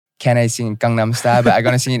can I sing Gangnam Style, but I'm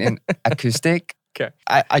gonna sing it in acoustic. Okay.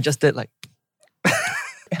 I just did like.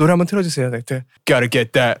 노래 한번 틀어주세요. Like, gotta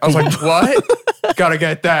get that. I was like, what? Gotta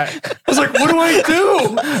get that. I was like, what do I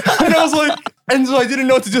do? And I was like, and so I didn't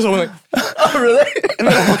know what to do. So I'm like, oh, really? And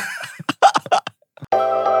then I'm like,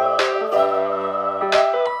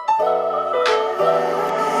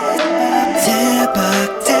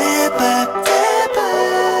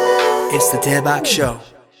 It's the DAEBAK Show.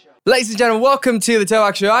 ladies and gentlemen, welcome to the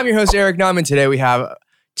DAEBAK Show. I'm your host, Eric Nam, and today we have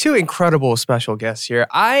two incredible special guests here.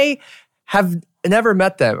 I have never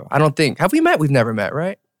met them, I don't think. Have we met? We've never met,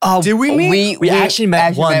 right? Did we meet? We actually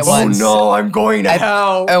met once. Oh no, I'm going to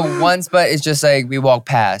hell. Once, but it's just like we walk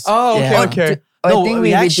past. Oh, okay, Yeah. okay. No, I think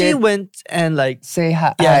we actually did went and like say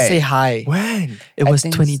hi. say hi. When? It I was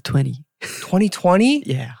think 2020. 2020?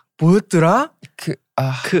 Yeah. 뭐였더라?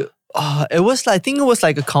 It was like, I think it was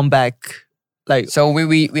like a comeback. Like So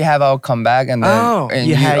we have our comeback, and then Oh. and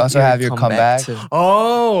you also have your comeback. too.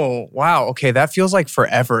 Oh, wow. Okay, that feels like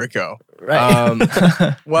forever ago.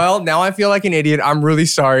 Right. Well, now I feel like an idiot. I'm really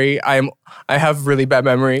sorry. I have really bad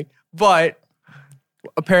memory. But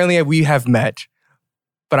apparently we have met.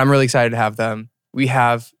 But I'm really excited to have them. We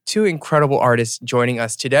have two incredible artists joining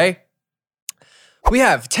us today. We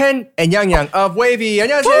have Ten and YANGYANG of WayV.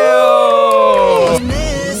 안녕하세요.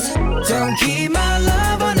 Don't keep my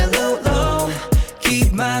love on the low low.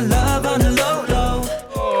 Keep my love on the low low.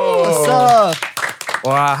 What's up?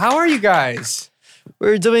 Wow, how are you guys?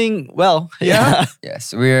 We're doing well. Yeah?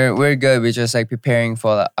 Yes, we're good. We're just like preparing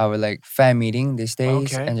for our like fan meeting these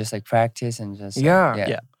days, Okay. and just like practice and just Yeah.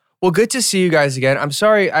 Yeah. Well, good to see you guys again. I'm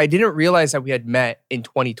sorry, I didn't realize that we had met in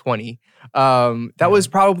 2020. That was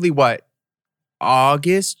probably what?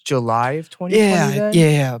 August, July of 2020 then?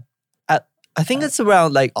 Yeah. I think it's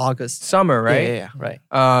around like August. Summer, right? Yeah, right.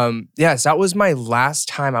 Yes, that was my last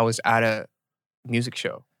time I was at a music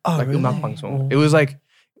show. Oh, like really? 음악방송. It was like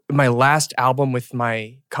my last album with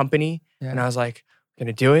my company. Yeah. And I was like, I'm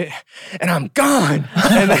gonna do it. And I'm gone.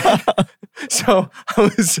 And then, so I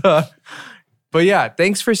was, but yeah,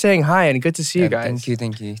 thanks for saying hi and good to see you guys. Thank you.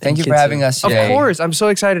 Thank you you for having too. us Of today. course. I'm so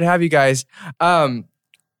excited to have you guys. I'm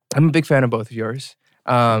a big fan of both of yours.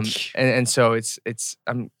 And so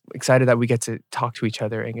I'm excited that we get to talk to each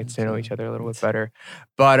other and get to know each other a little bit better.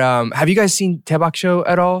 But have you guys seen DAEBAK Show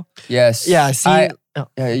at all? Yes. Yeah, I've seen.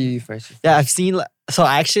 Yeah, you first. Yeah, I've seen. So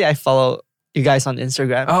actually, I follow you guys on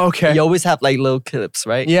Instagram. Oh, okay. You always have like little clips,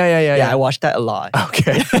 right? Yeah. I watch that a lot.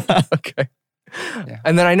 Okay. Okay. Yeah.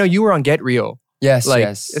 And then I know you were on Get Real. Yes. Like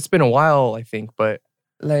yes. it's been a while, I think, but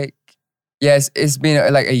like yes, it's been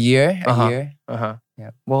like a year. Uh-huh. A year.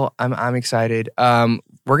 yeah. Well, I'm excited.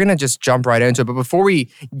 We're gonna just jump right into it. But before we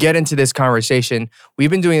get into this conversation, we've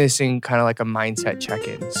been doing this thing kind of like a mindset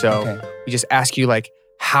check-in. So Okay. we just ask you like,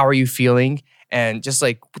 how are you feeling? And just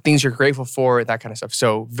like things you're grateful for, that kind of stuff.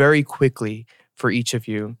 So very quickly for each of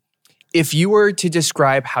you, if you were to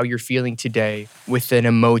describe how you're feeling today with an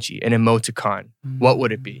emoji, an emoticon, what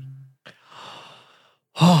would it be?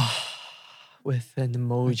 With an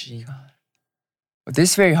emoji.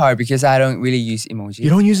 This is very hard because I don't really use emoji. You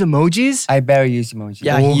don't use emojis? I barely use emoji.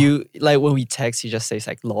 Yeah, Oh. you like when we text, he just says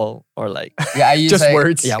like lol or like. Yeah, I use Just like,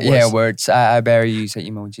 words? Yeah, Yeah, words. I barely use an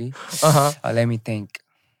emoji. Uh-huh. Let me think.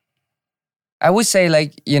 I would say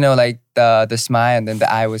like like the smile and then the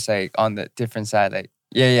eye was like on the different side. Like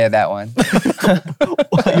yeah, that one.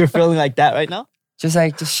 You're feeling like that right now? Just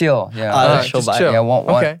chill. Yeah. Chill just vibe. chill. Yeah,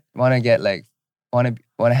 Okay. want to get like want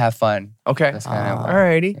to have fun. Okay. That's kind of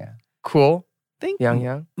Alrighty. yeah. Cool. I think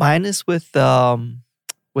Yang. mine is with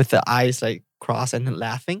the eyes like crossed and then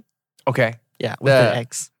laughing. Okay. Yeah, with The- the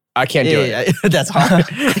X. I can't do it. Yeah, that's hard.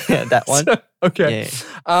 Yeah, that one. Okay.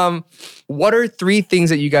 What are 3 things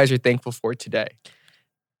that you guys are thankful for today?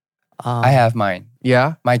 I have mine.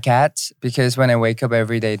 Yeah. My cats, because when I wake up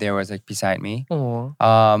every day, they was like beside me. Aww.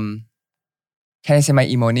 Can I say my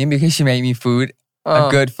emo name because she made me food, a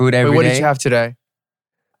good food every day. What did you have today?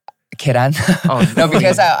 Keran. Oh, No,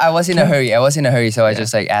 because I was in a hurry. So I Yeah.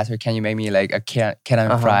 just like asked her, can you make me like a keran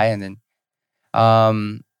Uh-huh. fry? And then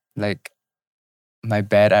like my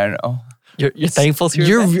bed, I don't know. You're thankful to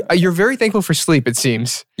your bed? You're very thankful for sleep, it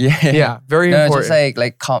seems. Yeah. Yeah. Very No, important. just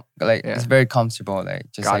like Yeah. it's very comfortable. Like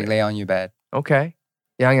just Got like it. lay on your bed. Okay.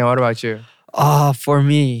 Yang, what about you? For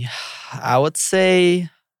me, I would say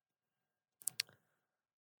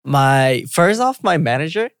my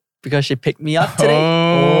manager because she picked me up today.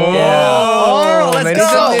 Oh, Yeah. Oh, let's manager.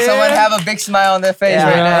 go. Yeah. Someone have a big smile on their face Yeah,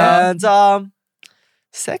 right now. and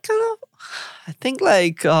second, I think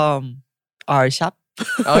like our shop.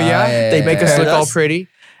 Oh yeah? yeah, They make us yeah. look all Yes. pretty.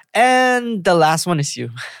 And the last one is you.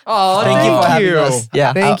 Oh, Thank you for having us.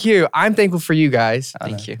 Yeah. Thank you. I'm thankful for you guys.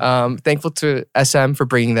 Thank you. Thankful to SM for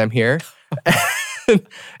bringing them here.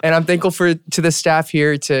 And I'm thankful to the staff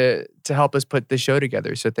here to help us put the show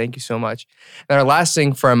together. So thank you so much. And our last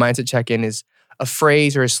thing for our mindset check-in is a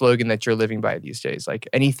phrase or a slogan that you're living by these days. Like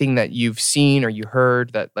anything that you've seen or you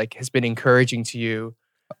heard that like has been encouraging to you.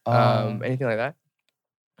 Anything like that?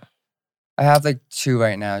 I have like 2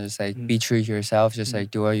 right now. Just like be true to yourself. Just like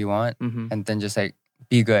do what you want, and then just like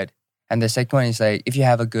be good. And the second one is like if you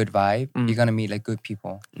have a good vibe, you're gonna meet like good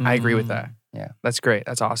people. I agree with that. Yeah, that's great.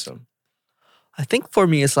 That's awesome. I think for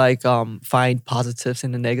me, it's like find positives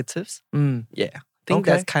in the negatives. Yeah, I think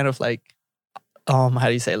that's kind of like how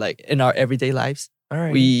do you say, like in our everyday lives, All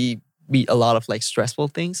right. we meet a lot of like stressful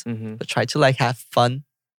things, but try to like have fun,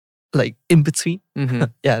 like in between.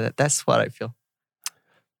 Yeah, that's what I feel.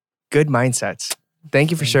 Good mindsets.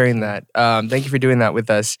 Thank you for sharing that. Thank you for doing that with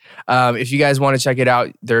us. If you guys want to check it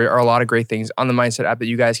out, there are a lot of great things on the Mindset app that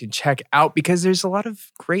you guys can check out because there's a lot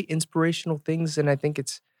of great inspirational things. And I think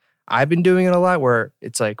I've been doing it a lot where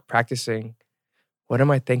it's like practicing, what am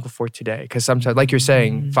I thankful for today? Because sometimes, like you're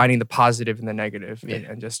saying, finding the positive in the negative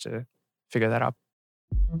and just to figure that out.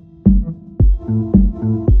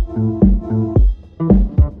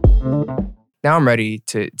 Now I'm ready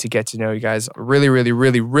to get to know you guys really, really,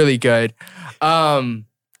 really, really good. Well,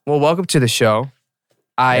 welcome to the show.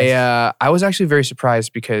 I was actually very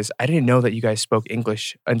surprised because I didn't know that you guys spoke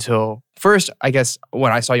English until first, I guess,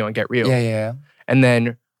 when I saw you on Get Real. Yeah. And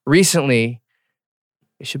then recently,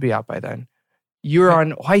 it should be out by then, you were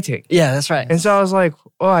on Whiting. Yeah, that's right. And so I was like,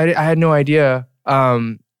 oh, I had no idea.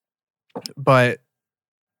 But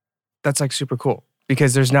that's like super cool.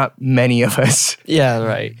 Because there's not many of us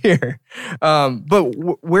here. But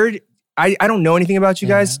where I don't know anything about you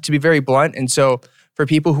guys, to be very blunt. And so for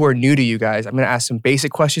people who are new to you guys, I'm going to ask some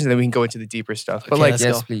basic questions and then we can go into the deeper stuff. But like,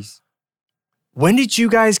 yes, please. When did you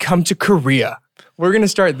guys come to Korea? We're going to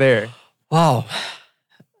start there. Wow.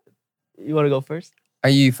 You want to go first? Are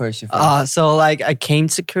you first? So like I came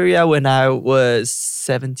to Korea when I was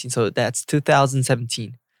 17. So that's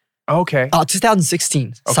 2017. Okay.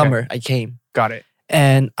 2016 summer I came. Got it.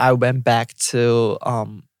 And I went back to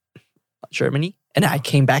Germany, and I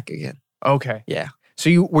came back again. Okay. Yeah.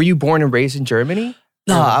 So were you born and raised in Germany?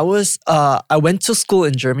 No, I went to school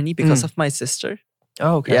in Germany because of my sister.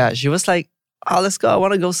 Oh, okay. Yeah, she was like, "Oh, let's go. I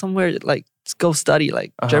want to go somewhere. Like, let's go study.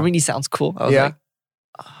 Like, Germany sounds cool." I was like,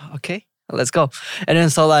 "Okay, let's go." And then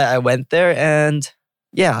so like I went there, and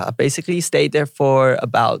yeah, I basically stayed there for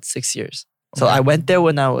about 6 years. So I went there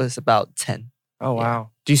when I was about 10. Oh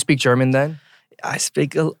wow. Do you speak German then? I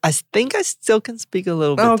think I still can speak a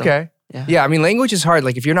little bit. Oh, okay. Yeah. Yeah, I mean, language is hard.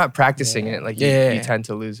 Like, if you're not practicing it, like, you tend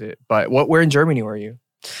to lose it. But where in Germany were you?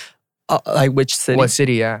 Like, which city? What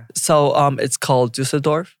city, yeah. So, it's called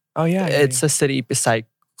Düsseldorf. Oh, yeah. It's a city beside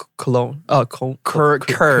Cologne. Köln.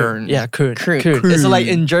 Yeah, Köln. Köln. So, like,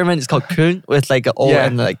 in German, it's called Köln with, like, an O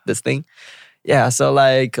and, like, this thing. Yeah, so,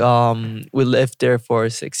 like, we lived there for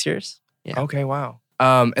 6 years. Yeah. Okay, wow.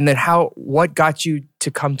 And then what got you to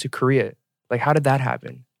come to Korea? Like, how did that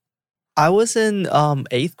happen? I was in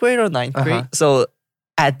 8th grade or 9th grade. So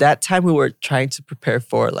at that time, we were trying to prepare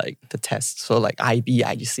for like the tests. So like IB,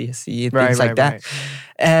 IGCSE, and things like that. Right.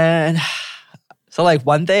 And so like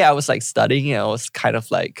one day I was like studying and I was kind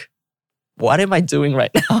of like, what am I doing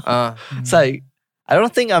right now? It's like, I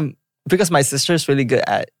don't think because my sister is really good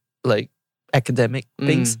at like academic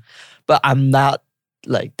things, but I'm not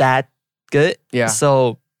like that good. Yeah.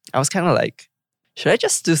 So I was kind of like, should I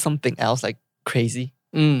just do something else like crazy?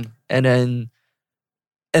 And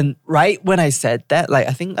right when I said that, like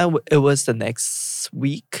I think it was the next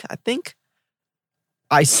week, I think,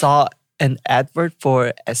 I saw an advert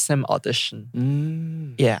for SM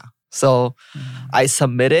audition. Yeah. So I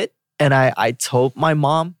submitted and I told my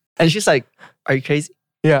mom and she's like, are you crazy?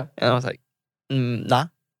 Yeah. And I was like, nah.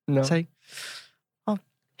 No. It's like, oh,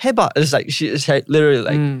 hey, but it's like, she literally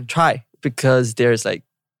like, try because there's like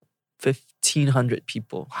 1,500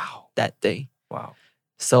 people that day. Wow.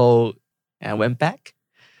 So I went back.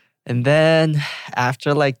 And then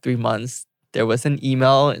after like 3 months, there was an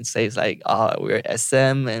email and says like, we're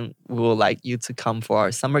SM and we would like you to come for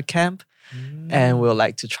our summer camp. And we would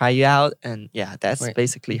like to try you out. And yeah, that's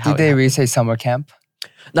basically how Did they really say summer camp?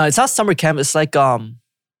 No, it's not summer camp. It's like, I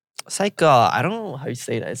don't know how you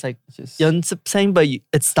say that. It's like 연습생, but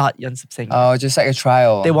it's not 연습생. Oh, just like a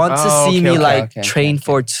trial. They want to see me train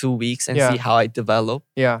for 2 weeks and see how I develop.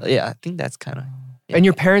 Yeah. Yeah, I think that's kind of... Yeah. And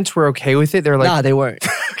your parents were okay with it? They're like... Nah, they weren't.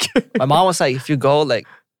 My mom was like, if you go, like,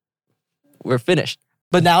 we're finished.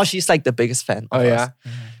 But now she's like the biggest fan of us.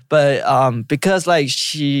 But because like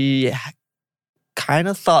she kind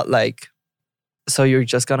of thought like, so you're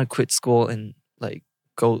just gonna quit school and like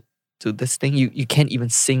go do this thing. You can't even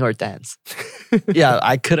sing or dance. Yeah,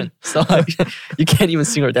 I couldn't. So like, you can't even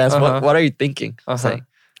sing or dance. What are you thinking? I was like,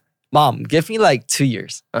 Mom, give me like 2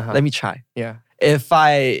 years. Let me try. Yeah. If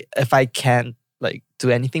I can't like do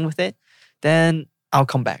anything with it, then I'll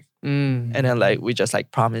come back. And then like we just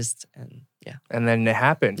like promised, and yeah. And then it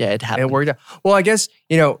happened. Yeah, it happened. It worked out. Well, I guess,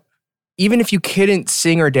 even if you couldn't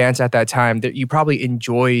sing or dance at that time, that you probably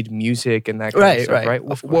enjoyed music and that kind of stuff, right?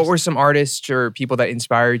 What were some artists or people that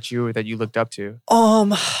inspired you or that you looked up to?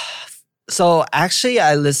 So actually,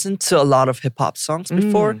 I listened to a lot of hip hop songs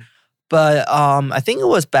before, but I think it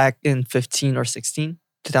was back in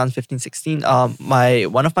 2015, 16.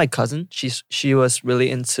 One of my cousins, she was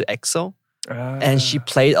really into EXO. And she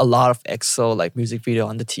played a lot of EXO like music video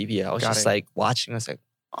on the TV. I was just like watching. I was like,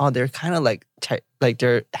 oh, they're kind of like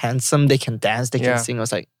they're handsome. They can dance. They can sing. I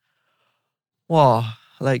was like, wow,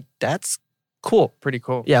 like that's cool. Pretty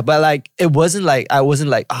cool. Yeah, but like I wasn't like, oh,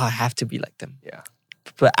 I have to be like them. Yeah.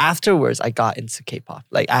 But afterwards, I got into K-pop.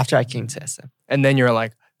 Like after I came to SM. And then you're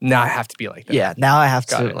like, now I have to be like them. Yeah, now I have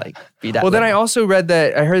to like be that. Well, then I also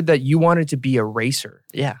I heard that you wanted to be a racer.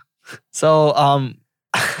 Yeah. So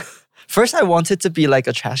first I wanted to be like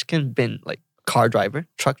a trash can bin like truck driver.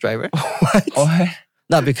 What?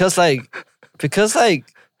 No, because like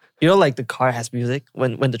like the car has music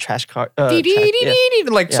when the trash car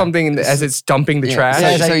something as it's dumping the trash.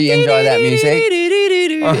 Yeah, so you enjoy that music?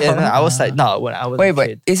 And I was like, no, when I was a but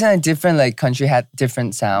kid. isn't it different? Like country had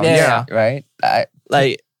different sounds, Yeah. right?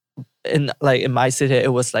 Like in my city,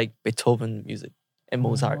 it was like Beethoven music and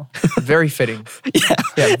Mozart. Very fitting. Yeah,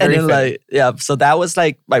 very and then fitting. so that was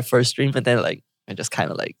like my first dream, but then like I just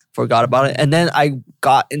kind of like forgot about it, and then I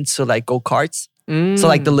got into like go-karts. So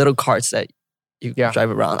like the little carts that you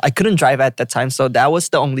drive around. I couldn't drive at that time, so that was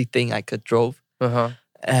the only thing I could drove.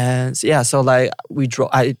 And so like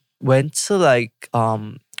I went to like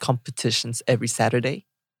competitions every Saturday.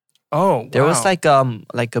 Oh, there was like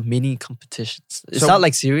a mini competitions. It's not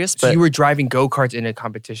like serious, but so you were driving go-karts in a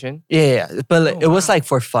competition? Yeah. But it was like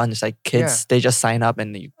for fun. It's like kids, they just sign up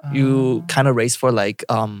and you kind of race for like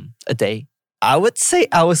a day. I would say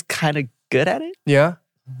I was kind of good at it. Yeah.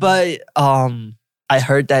 But I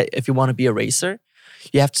heard that if you want to be a racer,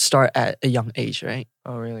 you have to start at a young age, right?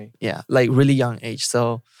 Oh, really? Yeah, like really young age.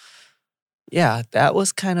 So yeah, that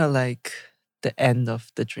was kind of like the end of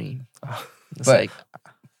the dream.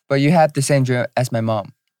 But you have the same dream as my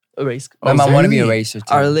mom. A race. My mom wanted to be a racer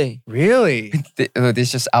too. Really? Really? This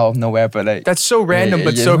is just out of nowhere, but like that's so random,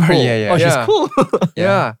 but so cool. Yeah. Oh, she's cool.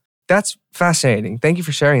 Yeah. That's fascinating. Thank you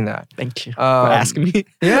for sharing that. Thank you for asking me.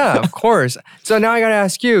 Yeah, of course. So now I gotta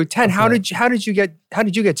ask you, Ten. How did you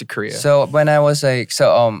get to Korea? So when I was like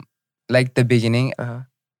like the beginning,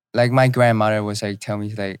 like my grandmother was like tell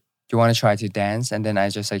me like, do you want to try to dance? And then I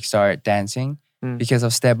just like started dancing because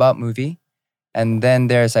of Step Up movie. And then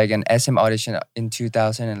there's like an SM audition in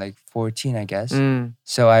 2014, I guess.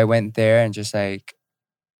 So I went there and just like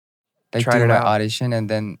do my audition, and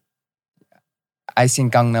then I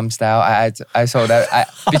sing Gangnam Style. I saw that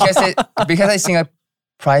because I sing a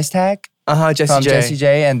price tag from Jessie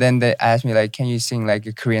J, and then they asked me like, can you sing like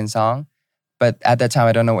a Korean song? But at that time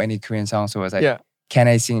I don't know any Korean song, so I was like, can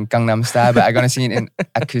I sing Gangnam Style? But I'm gonna sing it in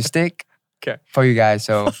acoustic for you guys.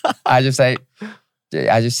 So I just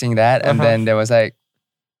sing that, and then there was like,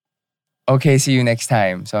 okay, see you next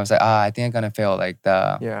time. So I was like, I think I'm gonna fail like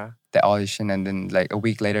the audition, and then like a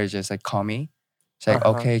week later, just like call me. It's like,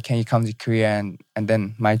 okay, can you come to Korea? And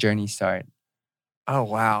then my journey started. Oh,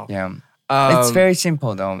 wow. Yeah. It's very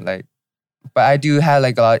simple though. Like, but I do have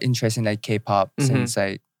like a lot of interest in like K-pop since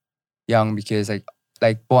like young, because like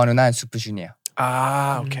Boanuna and Super Junior.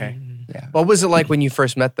 Ah, okay. Yeah. What was it like when you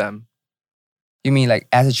first met them? You mean like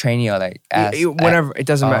as a trainee or like as... Whenever, it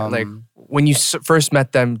doesn't matter. Like when you first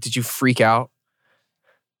met them, did you freak out?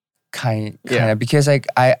 Kind of, because like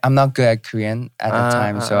I'm not good at Korean at the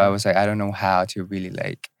time, so I was like, I don't know how to really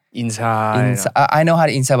like insa. I know how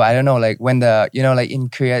to insa, but I don't know like when like in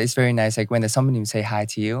Korea it's very nice like when somebody say hi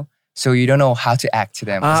to you, so you don't know how to act to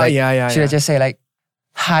them. It's like, should I just say like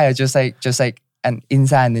hi, or just like an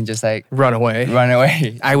insa and then just like run away?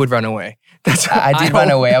 I would run away. I did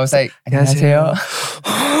run away. I was like, 안녕하세요.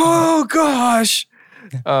 Oh gosh.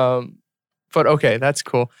 But okay, that's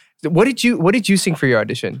cool. What did you sing for your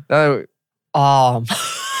audition?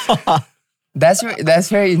 That's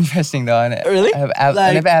very interesting though. Really?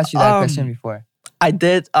 I never asked you that question before. I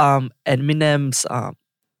did Eminem's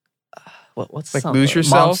what's the like song? Lose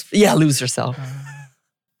Yourself? Lose Yourself.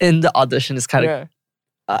 In the audition, it's kind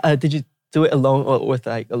of did you do it alone or with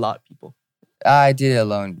like a lot of people? I did it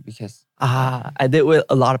alone because I did with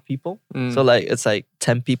a lot of people. So like it's like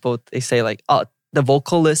 10 people. They say like, oh, the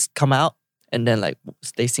vocalists come out and then like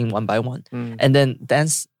they sing one by one, and then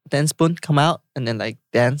dance spoon come out and then like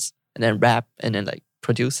dance and then rap and then like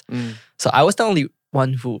produce. So I was the only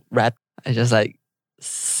one who rapped. I just like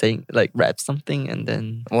sing like rap something and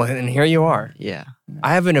then and here you are. Yeah.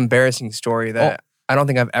 I have an embarrassing story that I don't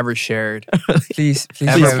think I've ever shared please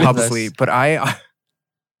ever share with publicly. us. But I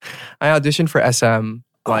auditioned for SM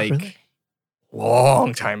like really?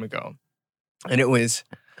 long time ago, and it was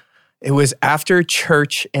after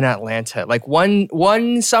church in Atlanta. Like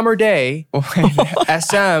one summer day,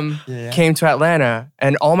 SM came to Atlanta,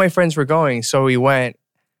 and all my friends were going, so we went,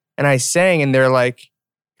 and I sang, and they're like,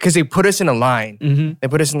 because they put us in a line, they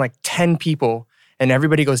put us in like 10 people, and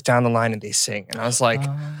everybody goes down the line and they sing, and I was like,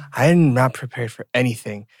 I'm not prepared for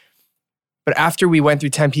anything. But after we went through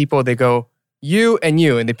 10 people, they go, you, and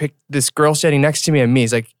they picked this girl standing next to me and me.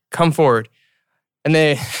 He's like, come forward. And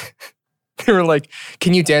they were like,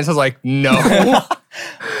 can you dance? I was like, no.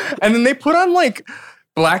 And then they put on like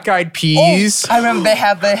Black Eyed Peas. I remember they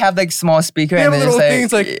have like small speaker They and have they little just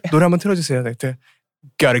things like, 노래 한번 틀어주세요. Like,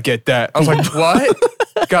 gotta get that. I was like, what?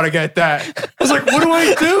 Gotta get that. I was like, what do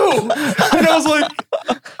I do? And I was like,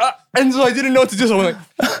 and so I didn't know what to do. So I'm like,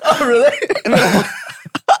 oh, really? And then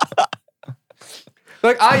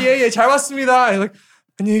like, 예, 잘 봤습니다. And like,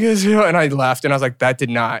 안녕히 계세요. And I laughed and I was like, that did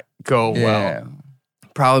not go well.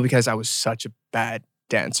 Probably because I was such a bad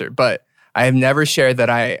dancer. But I have never shared that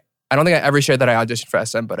I don't think I ever shared that I auditioned for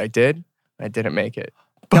SM, but I did. I didn't make it.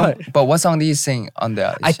 But what song did you sing on the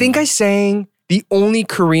audition? I think I sang the only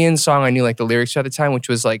Korean song I knew like the lyrics to at the time, which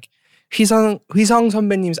was like 휘성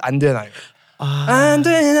선배님's 안 되나요. 안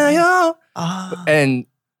되나요. And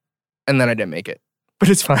then I didn't make it. But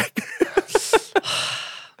it's fine.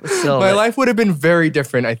 So, my life would have been very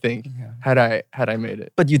different, I think, had I made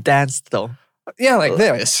it. But you danced though. Yeah, like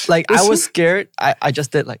this. Like I was scared. I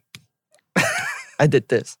just did like I did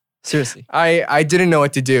this. Seriously. I didn't know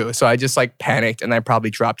what to do, so I just like panicked and I probably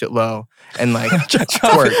dropped it low and like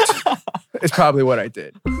twerked. It's probably what I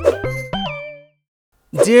did.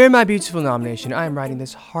 Dear my beautiful nomination, I am writing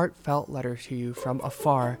this heartfelt letter to you from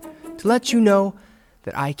afar to let you know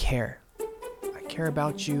that I care. I care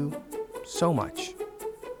about you so much.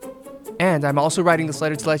 And I'm also writing this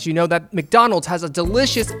letter to let you know that McDonald's has a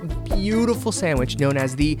delicious, beautiful sandwich known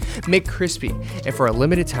as the McCrispy. And for a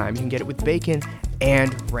limited time, you can get it with bacon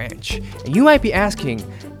and ranch. And you might be asking,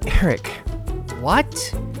 Eric,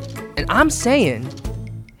 what? And I'm saying,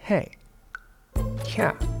 hey,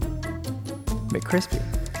 yeah, McCrispy.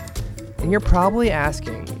 And you're probably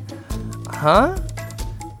asking, huh?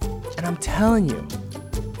 And I'm telling you,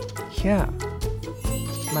 yeah.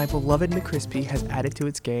 My beloved McCrispy has added to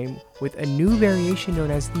its game with a new variation known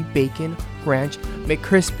as the Bacon Ranch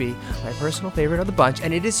McCrispy, my personal favorite of the bunch,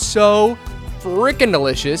 and it is so freaking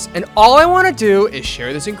delicious, and all I want to do is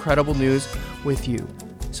share this incredible news with you.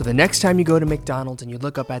 So the next time you go to McDonald's and you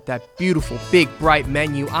look up at that beautiful, big, bright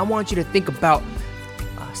menu, I want you to think about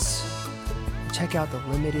us. Check out the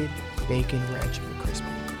limited Bacon Ranch McCrispy,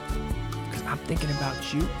 because I'm thinking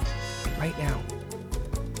about you right now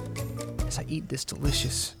as I eat this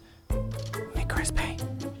delicious McCrispy.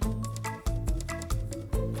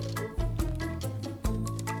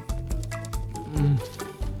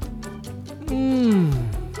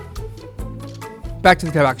 Back to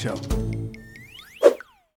the DAEBAK show.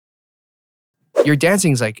 Your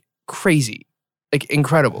dancing's like crazy, like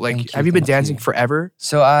incredible. Like, have you been dancing forever?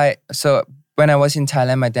 So when I was in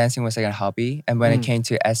Thailand, my dancing was like a hobby, and when it came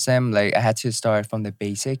to SM, like I had to start from the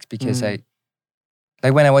basics because like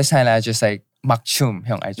when I was in Thailand, I just like 막춤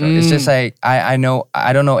형 알죠? It's just like I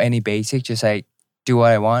don't know any basic, just like do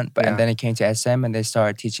what I want. But and then it came to SM, and they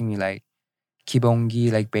started teaching me like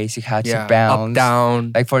기본기, like basic how to bounce, up,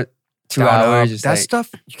 down, like for 2 down, hours. up. Just that like,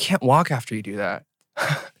 stuff you can't walk after you do that.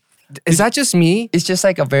 Is that just me? It's just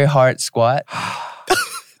like a very hard squat.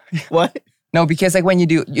 What? No, because like when you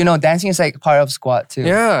do, dancing is like part of squat too.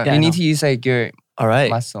 Yeah. You need to use like your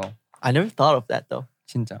muscle. I never thought of that though.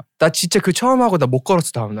 진짜. 나 진짜 그 처음 하고 나 못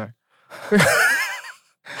걸었어 다음날.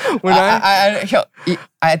 When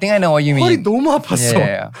I think I know what you mean. 허리 너무 아팠어.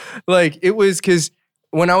 Yeah. Like it was because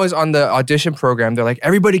when I was on the audition program, they're like,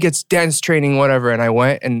 everybody gets dance training, whatever. And I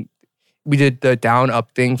went and we did the down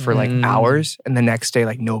up thing for like hours. And the next day,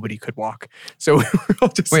 like nobody could walk. So we were all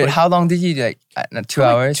just Wait, like, how long did you do? Like 2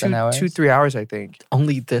 hours? An hour? 2-3 hours, I think.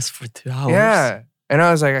 Only this for 2 hours? Yeah. And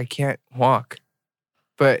I was like, I can't walk.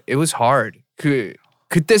 But it was hard.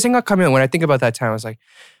 그때 생각하면, when I think about that time, I was like,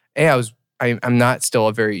 hey, I'm not still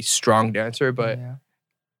a very strong dancer, but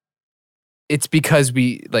it's because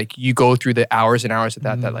you go through the hours and hours of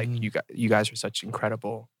that like you guys are such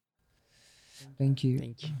incredible. Thank you.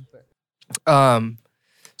 Thank you.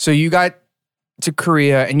 So you got to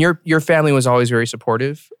Korea, and your family was always very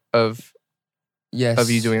supportive of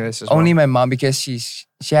you doing this as well. Only my mom, because she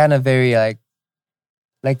had a very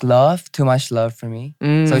love, too much love for me.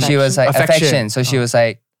 So she was like affection. So she was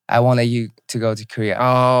like, I won't let you to go to Korea.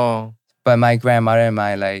 Oh. But my grandmother and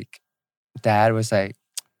my dad was like,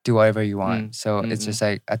 do whatever you want. So it's just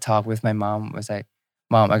like a talk with my mom. Was like,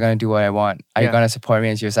 Mom, I'm gonna do what I want. Are you gonna support me?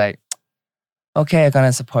 And she was like, okay, I'm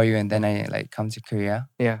gonna support you. And then I come to Korea.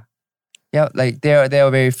 Yeah. Yeah, like they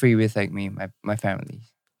are very free with me, my family.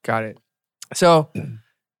 Got it. So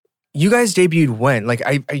you guys debuted when? Like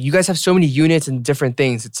you guys have so many units and different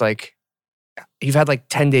things. It's like you've had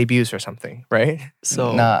 10 debuts or something, right?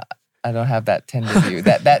 So nah, I don't have that 10 debut.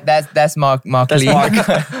 That's Mark That's Lee. Mark.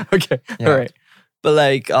 Okay. Yeah. All right.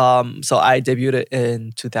 But so I debuted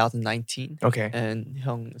in 2019. Okay. And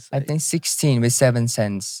Hyung is I think 16 with 7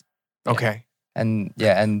 cents. Okay. And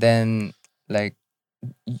then NCTU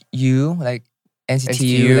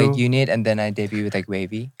NCTU. unit, and then I debuted with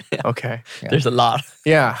WayV. Okay. Yeah. There's a lot.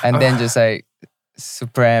 Yeah. And then just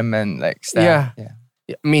Supreme and stuff. Yeah. Yeah.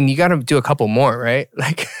 I mean, you got to do a couple more, right?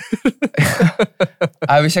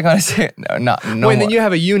 I wish I could say no. When then you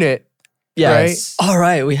have a unit. Yes. All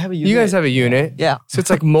right. We have a unit. You guys have a unit. Yeah. So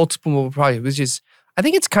it's multiple projects, which is, I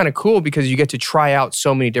think it's kind of cool because you get to try out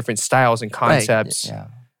so many different styles and concepts. Yeah.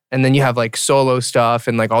 And then you have solo stuff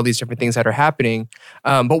and all these different things that are happening.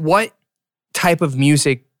 But what type of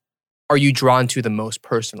music are you drawn to the most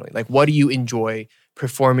personally? What do you enjoy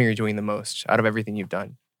performing or doing the most out of everything you've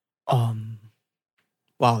done?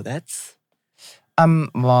 Wow, that's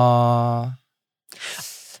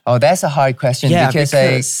that's a hard question,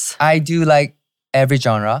 because I do every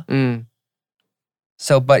genre.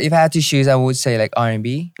 So, but if I had to choose, I would say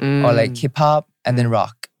R&B or hip hop and then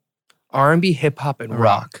rock. R&B, hip hop, and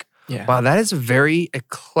rock. Yeah. Wow, that is a very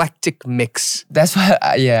eclectic mix. That's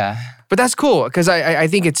what, yeah. But that's cool because I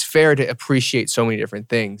think it's fair to appreciate so many different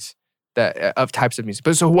things of types of music.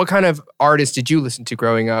 But so, what kind of artists did you listen to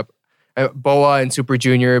growing up? Boa and Super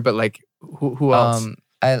Junior, but who else?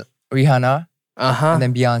 Rihanna. And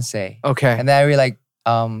then Beyonce. Okay. And then I really like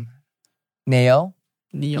Neo.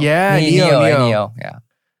 Yeah, Neo. Yeah.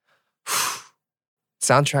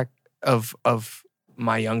 Soundtrack of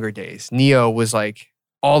my younger days. Neo was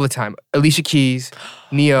all the time. Alicia Keys,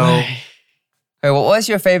 Neo. Wait, what was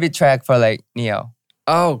your favorite track for Neo?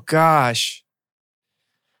 Oh gosh.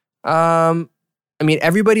 I mean,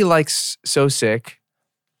 everybody likes So Sick.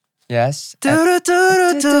 Yes. Yeah.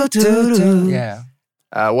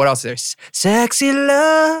 What else is there? Sexy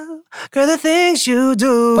love, girl, the things you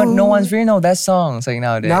do. But no one's really know that song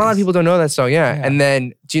nowadays. Not a lot of people don't know that song, yeah. And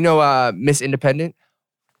then, do you know Miss Independent?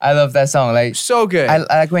 I love that song. So good. I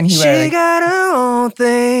like when he She got her own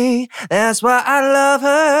thing. That's why I love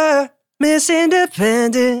her. Miss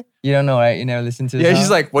Independent. You don't know, right? You never listened to the song? She's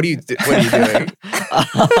like, what are you doing?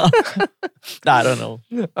 I don't know.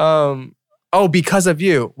 Oh, Because of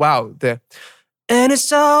You. Wow. And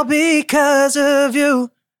it's all because of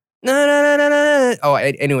you. Na, na, na, na, na. Oh,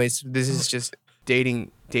 anyways, this is just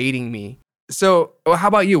dating me. So, how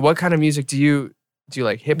about you? What kind of music do you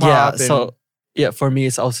like? Hip hop? For me,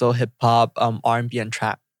 it's also hip hop, R&B, and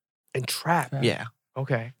trap. And trap. Yeah.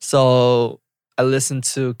 Okay. So I listen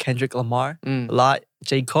to Kendrick Lamar a lot,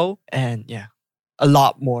 J. Cole, and a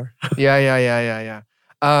lot more. Yeah.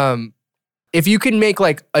 If you can make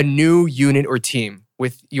a new unit or team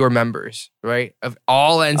with your members, right, of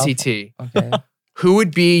all NCT, okay. Who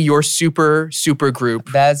would be your super group?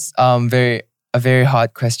 That's a very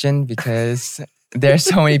hard question because there's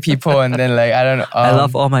so many people, and then I don't know. I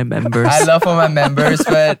love all my members.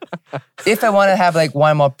 But if I want to have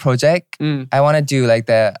one more project, I want to do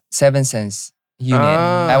the Seven Sense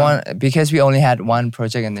unit. Because we only had one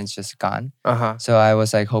project and then it's just gone. So I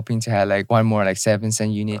was hoping to have one more Seven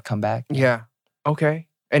Sense unit come back. Yeah. Okay.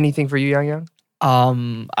 Anything for you, Yangyang?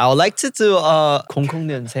 I would like to do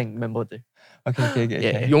 00년생 멤버들. Okay.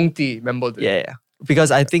 Yeah. 용띠 멤버들. Yeah.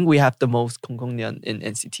 Because I think we have the most 00년 in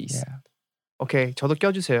NCTs. Yeah. Okay, 저도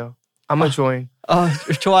껴주세요. I'm gonna join.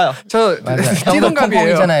 좋아요. 저 띠동갑이에요.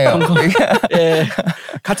 콩콩이잖아요. 예.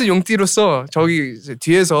 같은 용띠로서 저기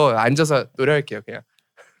뒤에서 앉아서 노래할게요, 그냥.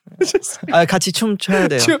 같이 춤 춰야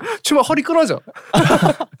돼요. 춤은 허리 끊어져.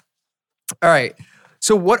 All right.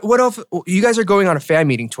 So what else? You guys are going on a fan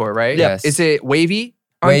meeting tour, right? Yes. Is it WayV?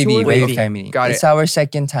 WayV fan meeting. Got it. It's our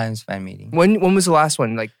second times fan meeting. When was the last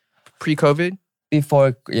one? Pre-COVID?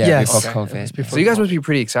 Before Okay. COVID. So you guys must be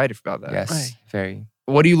pretty excited about that. Yes, Right. very.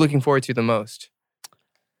 What are you looking forward to the most?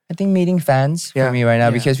 I think meeting fans for me right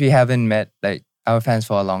now, Yeah. because we haven't met like our fans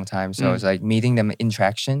for a long time. So Mm. it's like meeting them,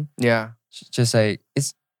 interaction. Yeah. Just like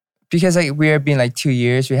it's because like we have been like 2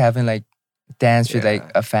 years, we haven't like danced with like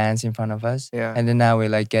Yeah. a fans in front of us. Yeah. And then now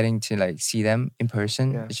we're like getting to like see them in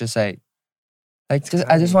person. Yeah. It's just like I just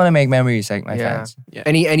exciting. want to make memories like my Yeah. fans.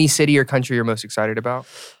 Any city or country you're most excited about?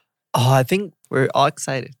 Oh, I think we're all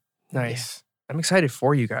excited. Nice. I'm excited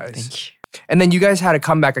for you guys. Thank you. And then you guys had a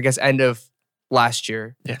comeback, I guess, end of last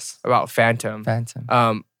year Yes. about Phantom. Phantom.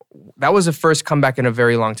 That was the first comeback in a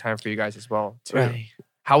very long time for you guys as well, too. Right.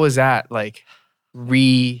 How was that? Like,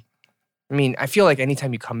 I mean, I feel like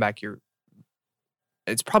anytime you come back,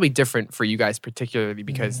 it's probably different for you guys, particularly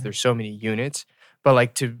because there's so many units. But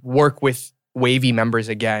like to work with WayV members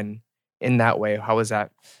again in that way, how was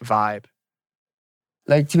that vibe?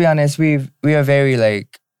 Like to be honest, we are very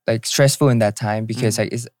like stressful in that time because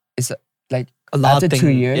like it's like A lot after of 2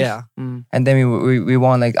 things. years. Yeah. And then we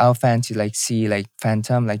want like our fans to like see like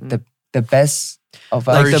Phantom, like the best of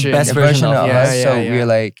us, Like the best version of Yeah, us. yeah, So yeah. we're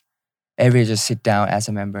like every just sit down as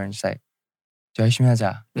a member and just like 열심히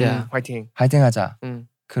하자, Yeah. Fighting. 화이팅하자. 음.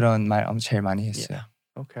 그런 말 제일 많이 했어요.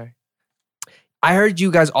 Okay. I heard you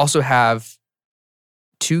guys also have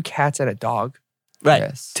 2 cats and a dog Right.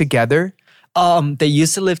 Yes. together. They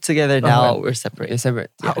used to live together. Now Okay. we're separate. It's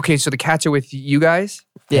separate. Yeah. Okay, so the cats are with you guys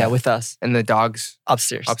Yeah, with us and the dogs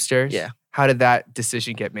upstairs. upstairs? Yeah. How did that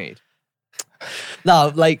decision get made?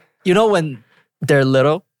 No, like when they're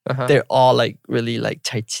little, Uh-huh. they're all like really like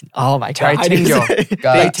잘 oh my god. I didn't 잘친겨. say-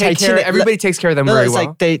 Got They it. take care. Everybody takes care of them No, very it's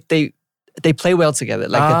well. like they play well together.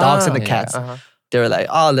 Like the dogs and the yeah. cats. Uh-huh. They were like,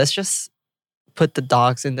 oh, let's just put the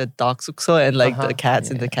dogs in the dog sukso and like Uh-huh. the cats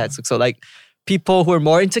in the cat sukso. Like people who are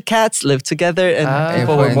more into cats live together, and Ah.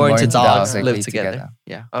 people who are more into dogs like, live live together.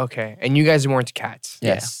 Yeah, Okay, and you guys are more into cats.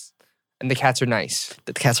 Yes. And the cats are nice.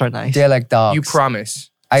 the cats are nice. They're like dogs. You promise.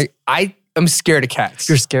 I am scared of cats.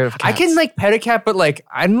 You're scared of cats. I can like pet a cat, but like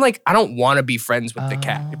I don't want to be friends with the Ah.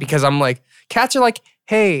 cat because I'm like cats are like,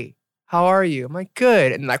 hey, how are you? I'm like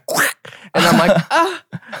good, and like and I'm like ah,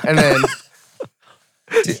 and then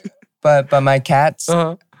but my cats,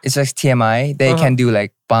 uh-huh. it's just TMI. They Uh-huh. can do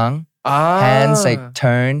like bang, hands, like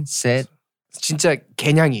turn, sit. 진짜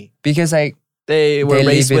개냥이. Because like they were they live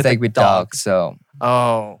raised with with like with dogs. So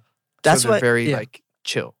Oh, That's so they're what- very yeah. like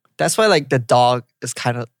chill. That's why like the dog is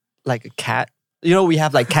kind of like a cat. You know, we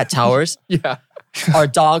have like cat towers. Yeah. Our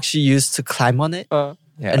dog, she used to climb on it, yeah.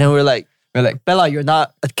 and then we're like, We're like Bella, you're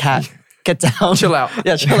not a cat. Get down. Chill out.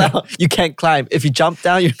 Yeah, chill out. You can't climb. If you jump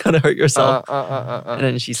down, you're gonna hurt yourself. And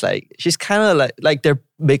then she's kind of like they're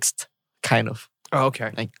mixed, kind of Oh,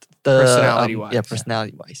 okay. like the Personality-wise. Yeah,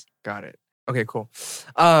 personality wise. Got it. Okay, cool.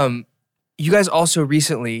 You guys also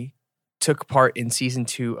recently took part in season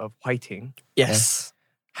 2 of Whiting. Yes,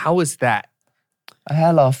 How was that? I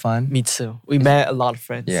had a lot of fun. me too. We met a lot of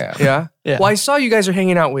friends. Yeah. Yeah. Yeah. Well, I saw you guys are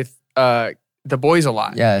hanging out with the boys a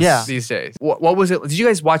lot. Yes. Yeah. These days. What was it? Did you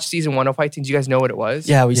guys watch season 1 of Whiting? Did you guys know what it was?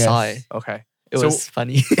 Yeah, we Yes. saw it. Okay. It So- was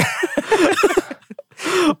funny.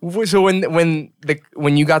 So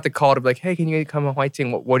when you got the call to be like, hey, can you come on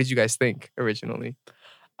Whiting? What did you guys think originally?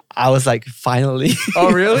 I was like, finally.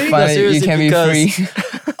 Oh, really? Yeah, Finally, you seriously, can be because- free.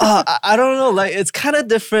 I don't know. Like, it's kind of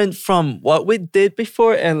different from what we did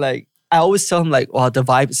before. And like, I always tell him like, wow, the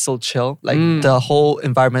vibe is so chill. Like the whole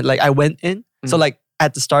environment. Like I went in. So like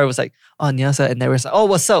at the start it was like, oh, 안녕하세요. And they were like, oh,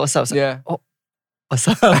 what's up? What's up? What's up? Yeah. What's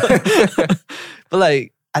up? But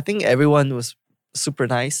like, I think everyone was super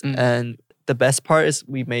nice. And the best part is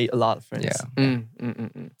we made a lot of friends. Yeah.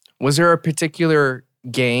 Was there a particular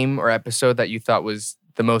game or episode that you thought was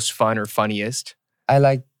the most fun or funniest? I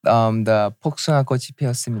like the 복숭아 꽃이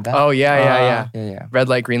피었습니다. Oh yeah. Yeah. Red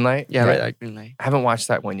light, green light. Yeah, right. Like green light. I haven't watched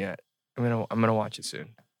that one yet. I'm gonna watch it soon.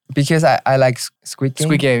 Because I like Squid Game.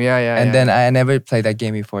 Squid Game, yeah. And then I never played that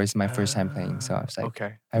game before. It's my first time playing. So I was like,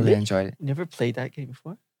 okay. I really enjoyed it. You never played that game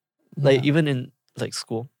before? Like even in like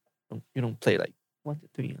school, you don't play like 1, 2,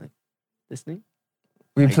 3, like listening.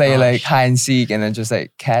 We My play like gosh. hide and seek and then just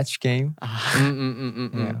like catch game.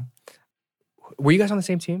 Mm. Yeah. Were you guys on the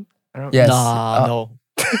same team? I don't. Yes. Nah, no.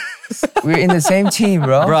 We're in the same team,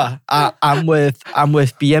 bro. Bruh, I'm with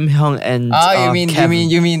BM Hyung and Oh, you mean Kevin.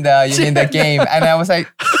 the game? And I was like,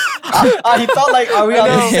 He felt like, are we on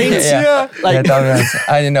the same team? yeah. Like,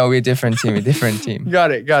 I didn't know we're a different team.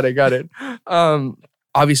 Got it.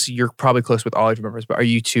 Obviously, you're probably close with all of your members, but are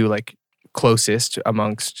you two like closest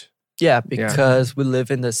amongst? yeah, because we live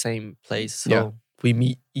in the same place, so Yeah. we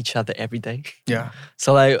meet each other every day. Yeah.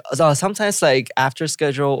 So like sometimes like after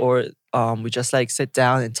schedule or we just like sit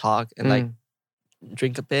down and talk and like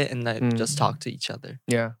drink a bit and like just talk to each other.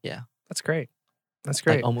 Yeah. Yeah. That's great.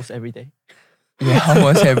 Like almost every day. Yeah,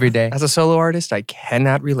 almost every day. As a solo artist, I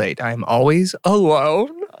cannot relate. I'm always alone.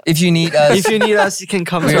 If you need us, If you need us, you can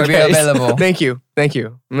come to our we're place. available. Thank you.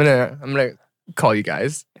 I'm gonna call you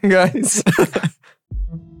guys. Guys.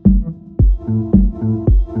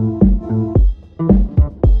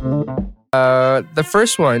 The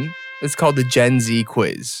first one is called the Gen Z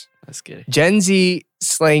quiz. Let's get it. Gen Z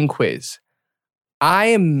slang quiz. I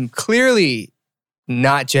am clearly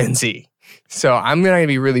not Gen Z, so I'm gonna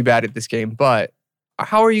be really bad at this game. But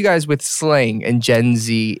how are you guys with slang and Gen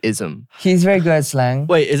Z-ism? He's very good at slang.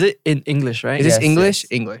 Wait, is it in English, right? Is this Yes, English?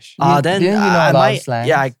 yes. English. Then Didn't you know a I lot of might. slangs?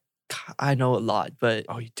 Yeah, I know a lot, but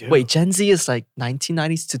Oh, you do? wait, Gen Z is like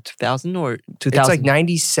 1990s to 2000 or 2000? It's like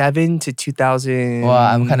 97 to 2000. Well,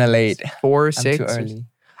 I'm kind of late. 4, I'm 6. too early.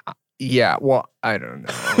 Yeah, well, I don't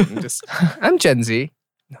know. I'm Gen Z.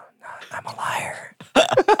 No, I'm a liar.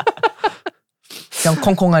 그냥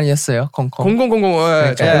콩콩 아니었어요? 콩콩.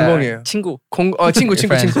 0000. 저 Yeah. 00이에요. 친구. 친구.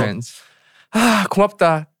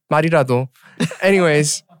 고맙다. 말이라도.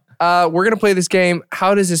 Anyways, we're gonna play this game.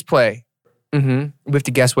 How does this play? We have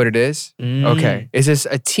to guess what it is. Okay. Is this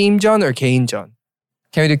a team전 or 개인전?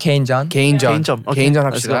 Can we do 개인전? 개인전. 개인전. Okay, 개인전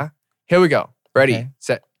let's go. 합시다. Here we go. Ready, Okay.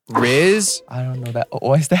 set, Riz. I don't know that.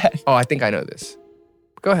 What is that? Oh, I think I know this.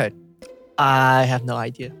 Go ahead. I have no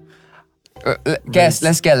idea. Guess.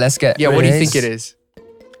 Let's get. Yeah, what do you Riz. think it is?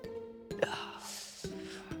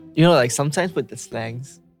 You know, like sometimes with the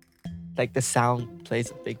slangs, like the sound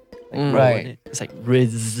plays a big role Right. in it. It's like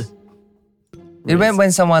Riz.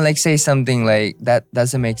 When someone like says something like that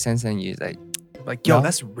doesn't make sense and you like, Like, yo, No?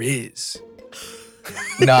 that's Riz.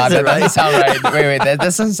 no, that it doesn't right? sound right. Wait, that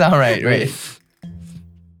doesn't sound right. Wait.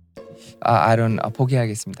 I don't know.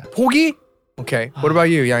 포기하겠습니다. 포기? Okay. What about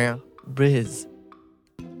you, Yang? Riz.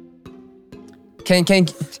 Can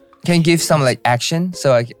you give some like action? So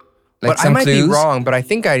like But I some might clues? be wrong, but I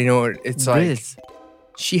think I know it. It's like Riz.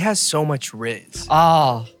 she has so much Riz.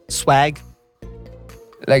 Swag.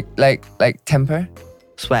 Like temper?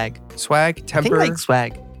 Swag. Swag, I think temper, like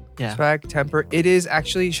swag. Yeah. swag, temper. It is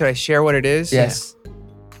actually. Should I share what it is? Yes.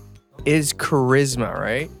 It is charisma,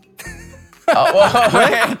 right?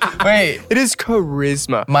 Wait. It is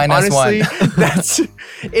charisma. Minus Honestly, one.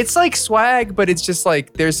 It's like swag, but it's just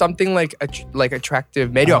like there's something like attractive.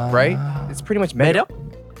 매력, right? It's pretty much 매력.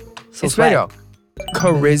 So It's swag. 매력.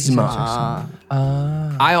 Charisma.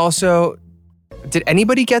 I also. Did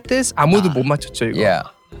anybody get this? 아무도 못 맞췄죠, 이거. Yeah.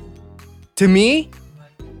 To me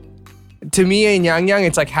and Yangyang,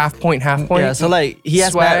 it's like half point. Yeah, so like he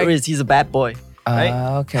has Swag. bad Riz. He's a bad boy. Right?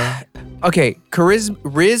 Okay. Okay,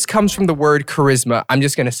 Riz comes from the word charisma. I'm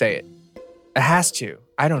just gonna say it. It has to.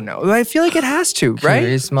 I don't know. I feel like it has to, right?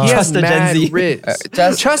 Charisma. He has Trust the Gen mad Z. Riz.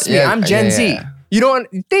 Just- Trust me, yeah, I'm Gen yeah, Z. yeah. You don't.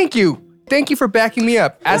 Thank you. Thank you for backing me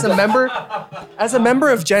up. As a member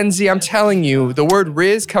of Gen Z, I'm telling you, the word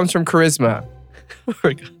Riz comes from charisma.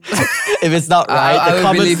 If it's not right, I the will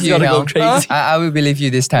comments believe is you gonna now. go crazy. I will believe you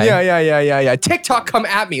this time. Yeah. TikTok, come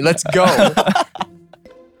at me. Let's go.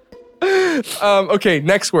 Okay,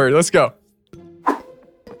 next word. Let's go.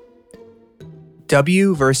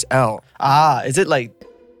 W versus L. Is it like?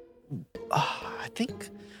 I think.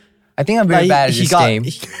 I think I'm very bad at this game.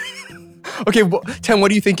 Okay, Ten, what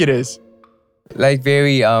do you think it is? Like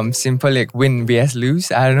very simple, like win vs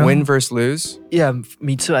lose. I don't know. Win versus lose? Yeah,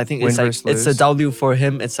 me too. I think Win it's like versus it's a lose. W for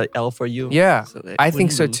him. It's a L for you. Yeah, So, like, I think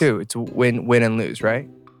win, so lose. too. It's win and lose, right?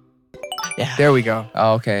 Yeah. There we go.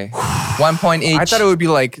 Oh, okay. 1 point each. I thought it would be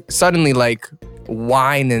like suddenly like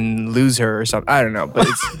wine and loser or something. I don't know, but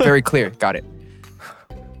it's very clear. Got it.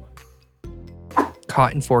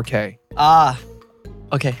 Caught in 4K.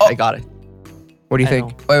 Okay, Oh. I got it. What do you I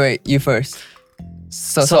think? know. Wait, you first.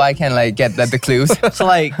 So I can like get the clues. So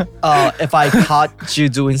like, if I caught you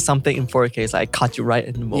doing something in 4K, so I caught you right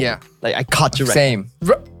in the moment. Yeah. Like I caught you right.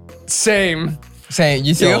 Same. Same.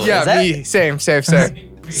 You see? Yo, Yeah, is that- me. Same.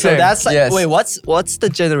 So that's like, Yes. wait, what's the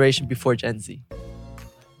generation before Gen Z?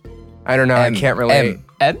 I don't know. I M, can't relate.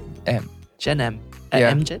 M? M. Gen M. Yeah.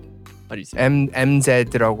 M Gen? What do you say?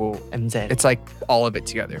 MZ라고. MZ. It's like all of it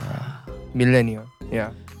together. Millennial.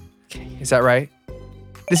 Yeah. Is that right?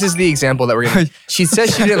 This is the example that we're gonna. She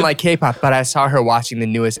says she didn't like K-pop, but I saw her watching the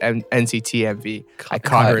newest NCT MV. I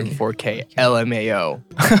caught her in 4K. LMAO.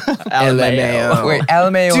 LMAO. Wait,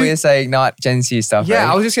 LMAO Dude. is like not Gen Z stuff. Yeah,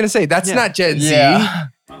 right? I was just gonna say that's Yeah. not Gen Z. Yeah.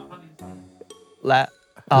 La-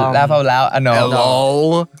 Laugh out loud. No.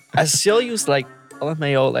 LOL. I still use like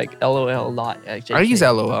LMAO, like LOL a lot. Like, I use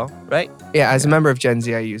LOL. right? Yeah, as a member of Gen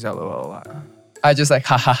Z, I use LOL a lot. I just like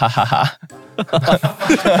ha ha ha ha ha.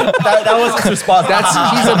 that was his response.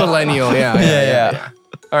 He's a millennial. Yeah.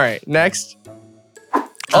 All right, next.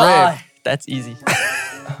 Drip. That's easy.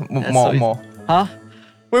 More. so easy. More. Huh?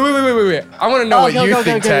 Wait. I want to know what you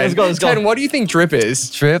think, Ted. Let's go. Ted, what do you think drip is?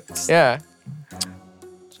 Dripped? Yeah.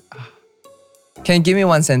 Can you give me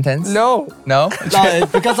one sentence? No. No? No,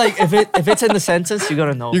 because like if it's in the sentence, you're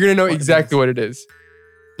gonna know. You're going to know exactly what it is.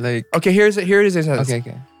 Like, Okay, here it is. In sentence.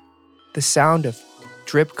 okay. The sound of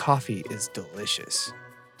drip coffee is delicious.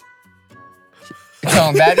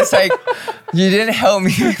 No, that is like, you didn't help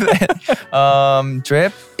me with that.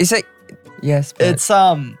 Drip? It's like, yes. But, It's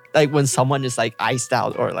like when someone is like iced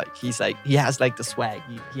out or like he has like the swag.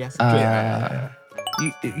 He has the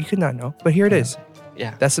drip. You could not know, but here it is.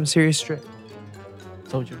 Yeah. That's some serious drip.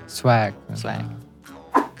 Told you. swag. Swag.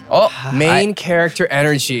 Oh, Main character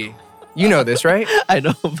energy. You know this, right? I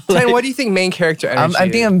know. Ted, what do you think main character energy I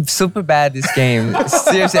think is? I'm super bad at this game.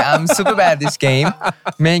 Seriously, I'm super bad at this game.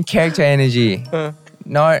 Main character energy.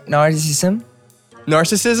 Narcissism?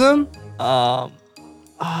 Narcissism?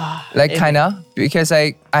 Like kinda. Because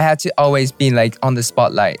I had to always be like on the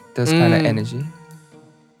spotlight. Those kind of energy.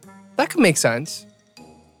 That could make sense.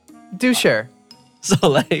 Do share. So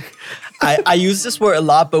like I use this word a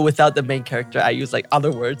lot, but without the main character, I use like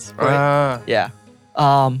other words. Right? Yeah.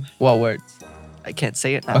 What words? I can't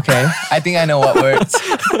say it now. Okay. I think I know what words.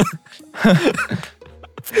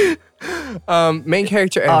 Main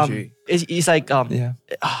character energy. It's like Yeah.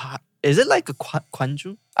 is it like a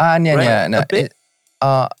kwanju? Yeah, Right? yeah. No, A bit?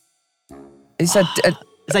 It's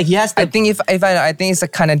It's like he has the I think I think it's a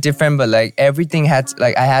kind of different, but like everything had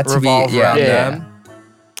like I had to Revolve be around Yeah. them.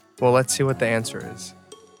 Well, let's see what the answer is.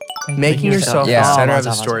 Making yourself Yeah. the center of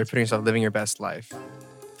the 맞아, story, 맞아. putting yourself living your best life.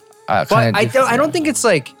 Kinda But I different. don't think it's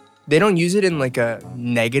like they don't use it in like a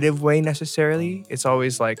negative way necessarily. It's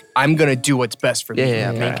always like I'm gonna do what's best for me.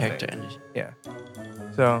 yeah, Yeah. main character energy. Yeah.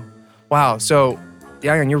 So, wow. So,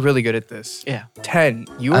 Yang, you're really good at this. Yeah. 10.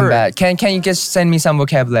 You I'm were bad. Can you just send me some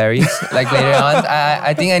vocabularies like later on?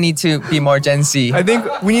 I think I need to be more Gen Z. I think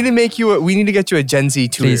we need to make you. We need to get you a Gen Z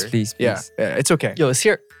tutor. Please. Yeah. It's okay. Yo, it's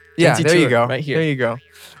here. Yeah. Gen Z There you tour, go. Right here. There you go.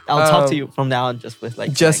 I'll talk to you from now on just with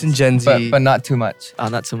like Just in slangs. Gen Z. but not too much.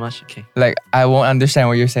 Not too much. Okay. Like I won't understand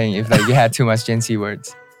what you're saying if like you had too much Gen Z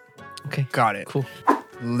words. Okay. Got it. Cool.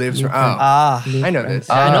 Lives. Oh, I I know this.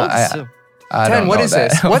 know this too. I 10. don't What know is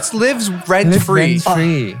that. this? What's lives rent free? Rent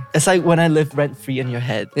free. It's like when I live rent free in your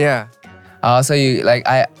head. Yeah. So you like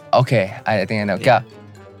I think I know. Yeah.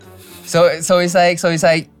 So it's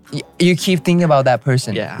like you keep thinking about that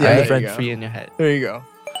person. Yeah. Yeah, I there live you rent go. free in your head. There you go.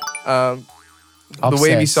 The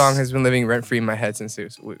WayV Obsessed. song has been living rent free in my head since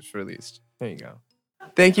it was released. There you go.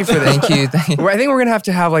 Thank you for that. Thank you. I think we're gonna have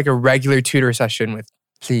to have like a regular tutor session with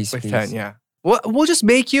Please. 10. Yeah. We'll just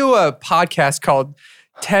make you a podcast called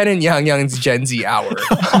 10 and Yangyang's Gen Z Hour.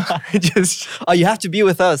 Just Oh, you have to be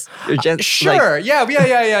with us. You're Gen. sure.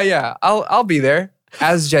 Yeah. I'll be there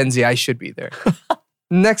as Gen Z. I should be there.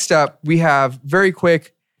 Next up, we have very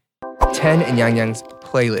quick 10 and Yangyang's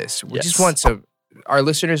playlist. We just want our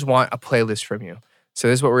listeners want a playlist from you. So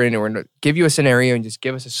this is what we're gonna do. We're gonna give you a scenario and just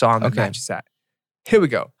give us a song that matches that. Here we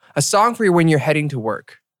go. A song for you when you're heading to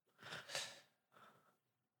work.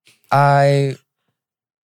 I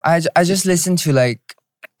just listen to like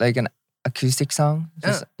an acoustic song.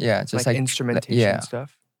 Just like instrumentation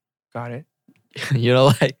stuff. Got it. you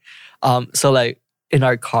know, like so like in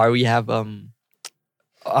our car we have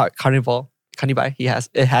our carnival.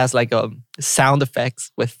 It has like sound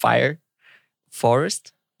effects with fire,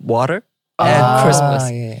 forest, water, and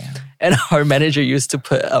Christmas. Yeah. And our manager used to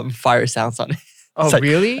put fire sounds on it. Oh, It's like-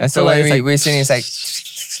 really? And so So, like, when it's like- we're singing, it's like,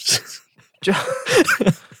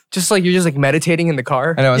 Just like you're just like meditating in the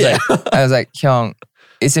car. and I was like, Hyung,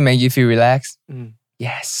 is it make you feel relaxed? Mm.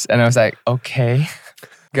 Yes. And I was like, okay.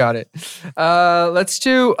 Got it. Let's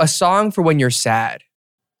do a song for when you're sad.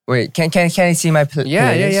 Wait, can I see my playlist?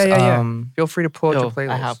 Yeah. Feel free to pull out Yo, your playlist.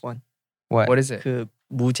 I have one. What is it? 그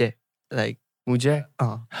무제, like Muje?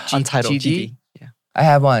 untitled GD? GD. Yeah. I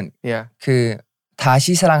have one. Yeah. 그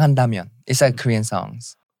다시 사랑한다면. It's like Korean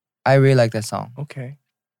songs. I really like that song. Okay.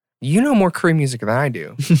 You know more Korean music than I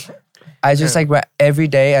do. I just like every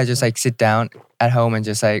day I just like sit down at home and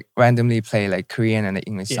just like randomly play like Korean and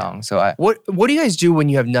English songs. So What do you guys do when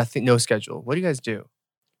you have no schedule? What do you guys do?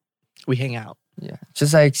 We hang out.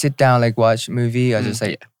 just like sit down, like watch movie or just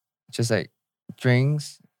like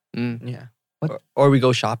drinks. Yeah. What? Or we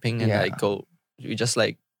go shopping and Yeah. like we just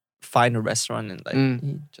like find a restaurant and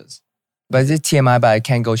like just. But it's TMI, but I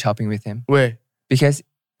can't go shopping with him Wait. because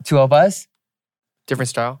two of us. Different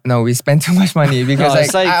style? No, we spent too much money because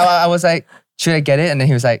it's like- I was like, should I get it? And then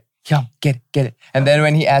he was like, yo, get it. And then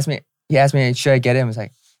when he asked me, should I get it? I was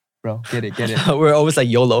like, bro, get it. We're always like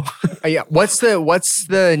YOLO. Yeah. What's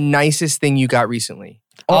the nicest thing you got recently?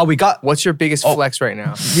 Oh, we got. What's your biggest flex right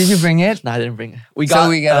now? Did you bring it? No, I didn't bring it. We So got,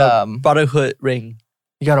 we got, a brotherhood ring.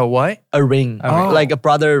 You got a what? A ring. A ring. Like a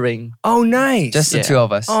brother ring. Oh, nice. Just the Yeah. two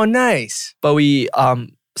of us. Oh, nice. But we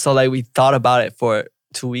so like we thought about it for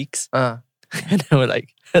 2 weeks. And then we're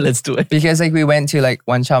like, let's do it. Because like we went to like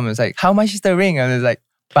one shop and it was like, how much is the ring? And it was like,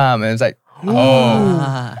 bam. And it was like,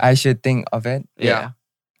 oh, I should think of it. Yeah.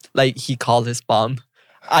 Like he called his mom.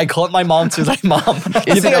 I called my mom too. Like, Mom,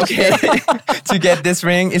 Is it okay to get this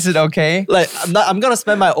ring? Is it okay? Like I'm gonna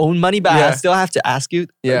spend my own money, but I still have to ask you.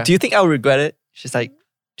 Yeah. Do you think I'll regret it? She's like,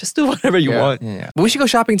 just do whatever you want. Yeah. But we should go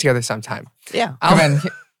shopping together sometime. Yeah. 그러면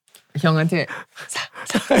형한테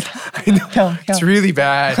I know. It's really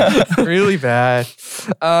bad. Really bad.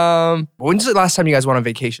 When's the last time you guys went on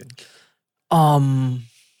vacation?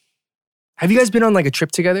 Have you guys been on like a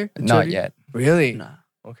trip together? The two Not of you? yet. Really? No.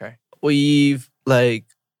 Okay. We've like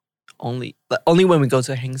only when we go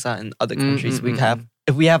to Hengsa and other countries, we have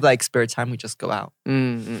if we have like spare time, we just go out.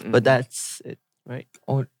 But that's it, right?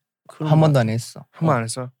 한 번도 안 했어. Come on,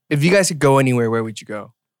 so if you guys could go anywhere, where would you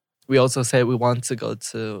go? We also said we want to go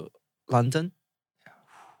to London.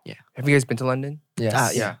 Have you guys been to London?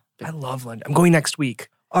 Yes. Yeah. I love London. I'm going next week.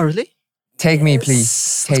 Oh, really? Take me,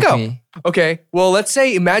 please. Take go. me. Okay. Well, let's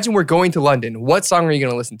say, imagine we're going to London. What song are you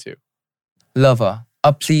going to listen to? Lover.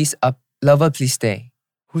 Lover, please stay.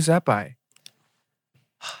 Who's that by?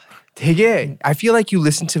 되게, I feel like you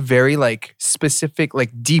listen to very like specific, like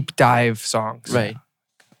deep dive songs. Right.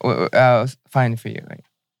 Fine for you. Right?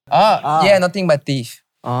 Yeah, nothing but thief.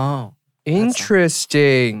 Oh,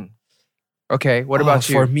 Interesting. Okay. What about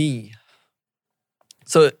you? For me.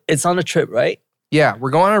 So it's on a trip, right? Yeah, we're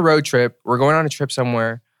going on a road trip. We're going on a trip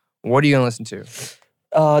somewhere. What are you going to listen to?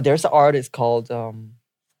 There's an artist called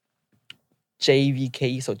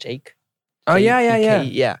JVK, so Jake. Oh, yeah. Yeah.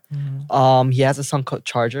 He has a song called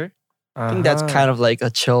Charger. I think that's kind of like a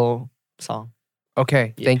chill song.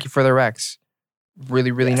 Okay, Yeah. thank you for the Rex.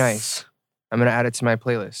 Really, really Yes. nice. I'm going to add it to my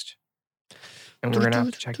playlist. And we're going to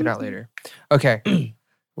have to check it out later. Okay,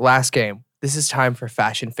 last game. This is time for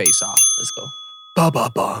Fashion Face Off. Let's go.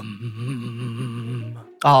 Ba-ba-bum.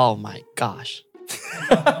 Oh my gosh.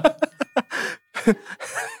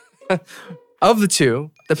 Of the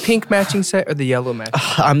two, the pink matching set or the yellow matching?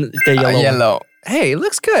 I'm the yellow. one. Yellow. Hey, it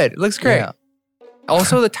looks good. It looks great. Yeah.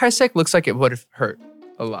 Also, the tie sec looks like it would have hurt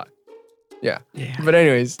a lot. Yeah. Yeah. But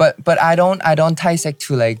anyways. But I don't tie sec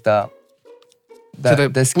to like the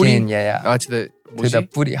skin. Yeah. to the To the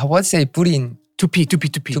뿌리. What's say 뿌린? 두피. 두피.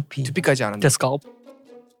 두피까지 안 한다. The scalp.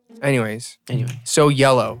 Anyways. Anyway. So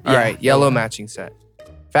yellow. All Yeah, right, yellow yellow. matching set.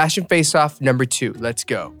 Fashion face off number 2. Let's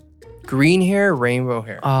go. Green hair, rainbow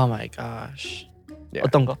hair. Oh my gosh. Yeah.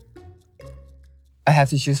 어떤 거? I have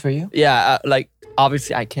to choose for you. Yeah, like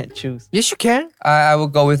obviously I can't choose Yes, you can. I will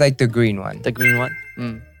go with like the green one the green one.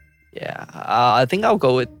 Mm. Yeah, I think I'll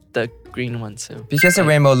go with the green one too. because the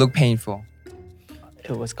rainbow look painful.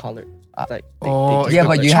 It was colored. Like Oh, they Yeah, did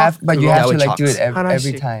but the you chalk. have to Yeah, like with do it chalks.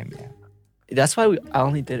 every 하나씩. time. Yeah. That's why I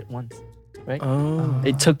only did it once. Oh.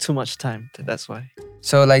 It took too much time. That's why.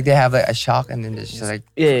 So like they have like a shock and then it's just like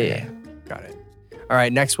Yeah. Got it. All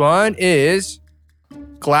right, next one is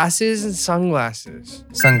glasses and sunglasses.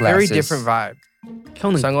 sunglasses. Very different vibe.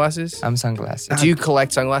 형는 Sunglasses? I'm sunglasses. Do you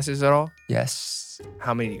collect sunglasses at all? Yes.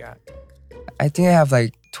 How many do you got? I think I have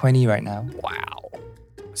like 20 right now, Wow.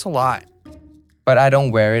 That's a lot. but I don't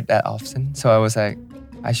wear it that often. So I was like,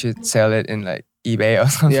 I should sell it in like eBay or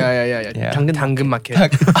something. Yeah. Yeah. 당근 market.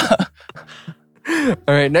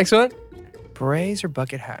 All right, next one. Berets or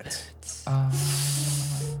bucket hats?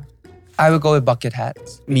 I will go with bucket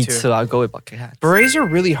hats. Me too. too. I'll go with bucket hats. Berets are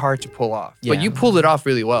really hard to pull off, but Yeah. you pulled it off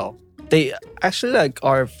really well. They actually like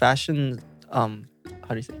our fashion how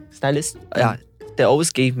do you say stylist? Yeah, they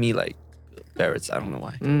always gave me like berets. I don't know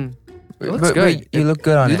why. It looks good. You look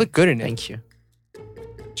good on You it. look good in it. Thank you.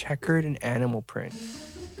 Checkered and animal print.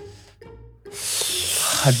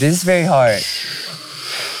 This is very hard.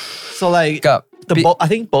 So like Go. I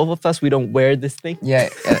think both of us we don't wear this thing. Yeah.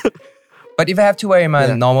 But if I have to wear in my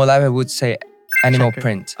Yeah. normal life, I would say animal Checker.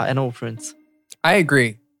 print. Animal prints. I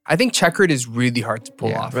agree. I think checkered is really hard to pull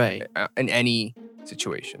Yeah. off Right. in any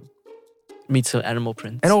situation. Me too. Animal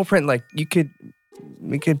prints. Animal print, like we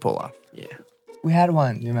could pull off. Yeah. We had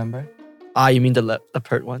one, remember? You mean the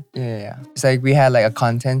leopard one? Yeah. It's like we had like a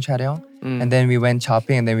content 촬영 Mm. and then we went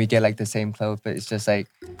shopping and then we get like the same clothes, but it's just like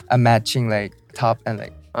a matching like top and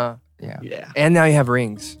like, yeah. Yeah. And now you have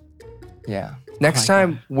rings. Yeah. Next my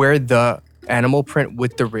time, wear the animal print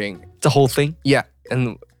with the ring. The whole thing. Yeah,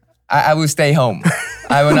 and I will stay home.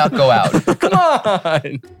 I will not go out. come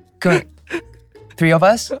on. Come on. 3 of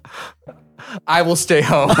us? I will stay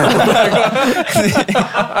home.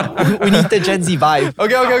 We need the Gen Z vibe.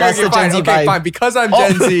 Okay, That's the Gen Z vibe. fine. Because I'm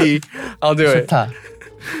Gen Z, I'll do it. 좋다.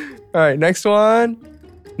 All right, next one.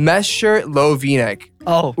 Mesh shirt, low V-neck.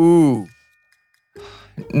 Oh, Ooh.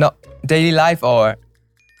 No, daily life or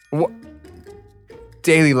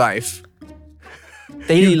Daily life.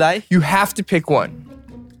 daily life. You have to pick one.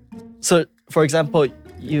 So, for example,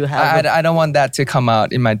 you have. I don't want that to come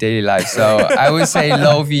out in my daily life. So I would say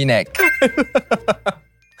low V-neck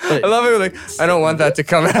I love it. Like, I don't want that to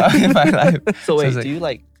come out. in my life. so wait, it's like- do you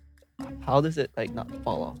like? How does it like not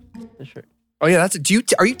fall off the shirt? Oh yeah, that's.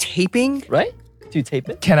 Are you taping? Right? Do you tape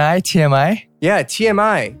it? Can I TMI? Yeah,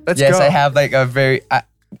 TMI. Let's Yes, go. I have like a very.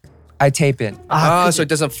 I tape it. So it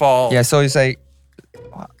doesn't fall. Yeah, so it's like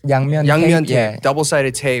양면 Yangmyeon tape, Yeah.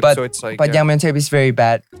 double-sided tape. But so it's like 양면 tape is very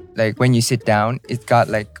bad. Like when you sit down, it got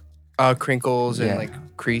like crinkles and Yeah. like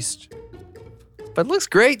creased. But it looks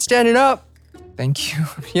great standing up. thank you.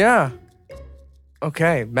 Yeah.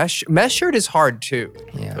 Okay, mesh shirt is hard too.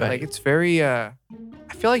 Yeah. Like it's very. I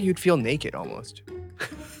feel like you'd feel naked almost.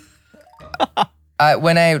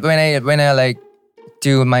 When I like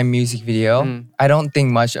do my music video, I don't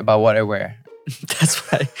think much about what I wear. That's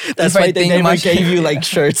why. That's If I why they think never much- gave you like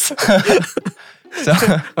shirts. So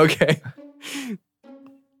Okay.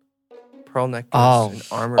 Pearl necklace Oh. and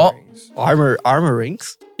armor Oh. rings. armor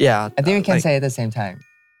rings. Yeah, I think we can like, say it at the same time.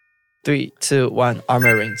 3, 2, 1.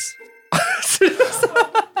 Armor rings.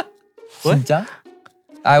 What? 진짜?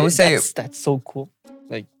 I would say that's so cool.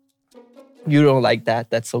 Like, you don't like that?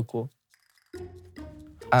 That's so cool.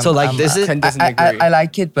 So, like, this is- Ken doesn't I agree. I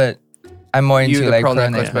like it, but I'm more into the like pearl pearl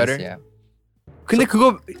necklace better? Yeah. 근데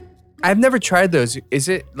그거 I've never tried those. Is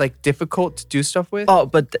it like difficult to do stuff with? Oh,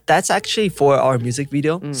 but that's actually for our music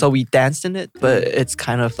video. So we danced in it, but it's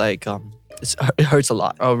kind of like it hurts a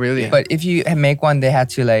lot. Oh, really? But if you make one, they had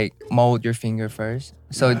to like mold your finger first,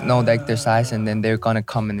 so know like their size, and then they're gonna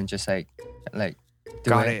come in and just like do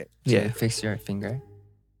Got it. it. To Yeah. fix your finger.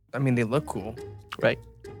 I mean, they look cool. Right.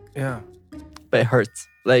 Yeah. But it hurts.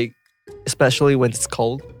 Like, especially when it's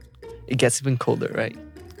cold, it gets even colder, right?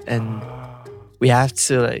 And we have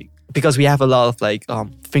to like, because we have a lot of like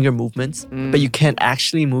finger movements, but you can't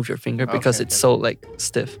actually move your finger because Okay, it's so like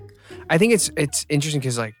stiff. I think it's interesting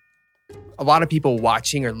because like a lot of people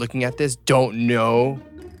watching or looking at this don't know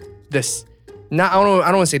this. I don't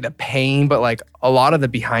want to say the pain, but like a lot of the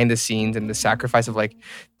behind the scenes and the sacrifice of like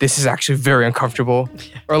this is actually very uncomfortable.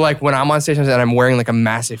 Or like when I'm on stage and I'm wearing like a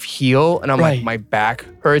massive heel and I'm like Right. my back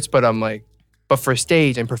hurts, but I'm like, but for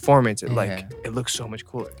stage and performance, it Yeah. it looks so much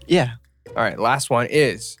cooler. Yeah. All right, last one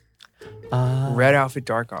is red outfit,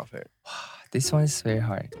 dark outfit. This one is very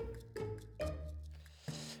hard.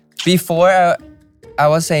 Before I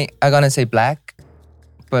was saying I'm gonna say black,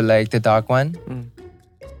 but like the dark one,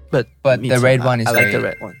 But but me the too. red one is I like very- the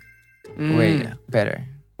red one. way better.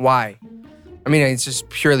 Why? I mean, it's just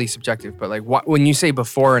purely subjective, but like when you say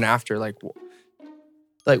before and after, like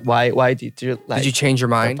Like why did you like did you change your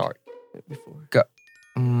the mind? dark before?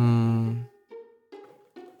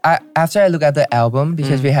 After I look at the album,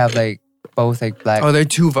 because we have like both like black. Oh, there are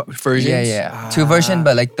two versions? Yeah. Two versions,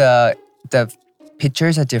 but like the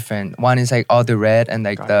pictures are different. One is like all the red and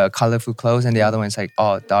like Got the colorful clothes, and the other one is like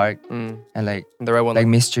all dark and like The red one like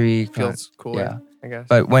mystery. feels cooler, Yeah. I guess.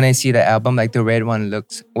 But when I see the album, like the red one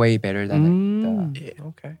looks way better than like the.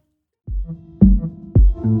 Okay.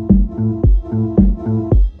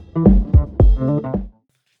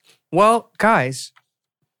 Well, guys,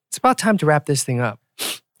 it's about time to wrap this thing up.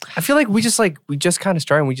 I feel like we just kind of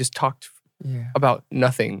started and we just talked Yeah. about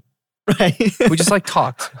nothing. Right. We just like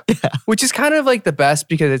talked, which is kind of like the best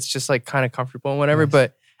because it's just like kind of comfortable and whatever. Yes.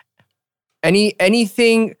 But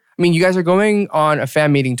anything, I mean, you guys are going on a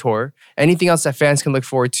fan meeting tour. Anything else that fans can look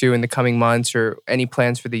forward to in the coming months or any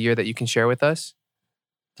plans for the year that you can share with us?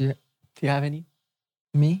 Do you have any?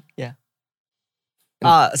 Me?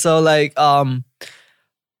 So like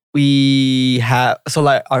we have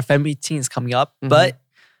like our fan meeting is coming up, but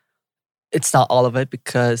it's not all of it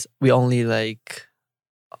because we only like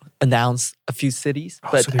announced a few cities. Oh,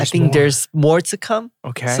 But so I there's think more. there's more to come.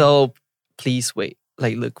 Okay. So please wait.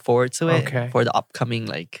 Like look forward to it Okay. for the upcoming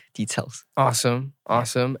like details. Awesome.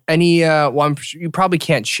 Any one you probably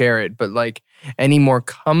can't share it, but like any more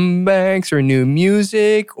comebacks or new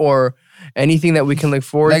music or anything that we can look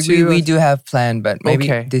forward Like to? we do have planned, but maybe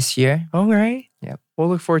Okay. this year. All right. Yep. We'll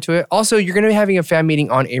look forward to it. Also, you're going to be having a fan meeting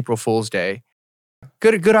on April Fool's Day.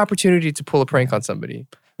 Good opportunity to pull a prank on somebody.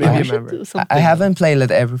 Maybe I a should member. do I something. haven't played it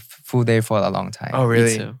every full day for a long time. Oh,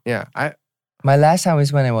 really? too. Yeah. My last time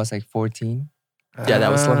was when I was like 14. Yeah,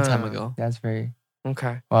 that was a long time ago. That's very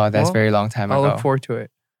Okay. wow. That's Well, very long time I'll ago. look forward to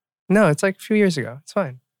it. No, it's like a few years ago. It's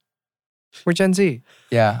fine. We're Gen Z.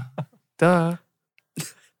 Yeah. Duh.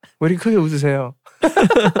 왜 이렇게 크게 웃으세요?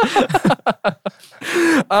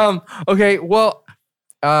 Okay, well,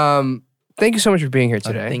 thank you so much for being here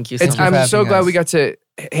today. Thank you so much. I'm so glad we got to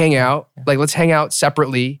hang out. Like, let's hang out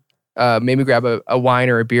separately. Maybe grab a wine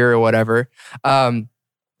or a beer or whatever.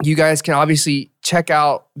 You guys can obviously check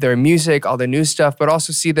out their music, all their new stuff, but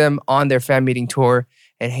also see them on their fan meeting tour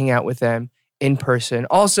and hang out with them in person.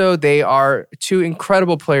 Also, they are two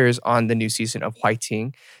incredible players on the new season of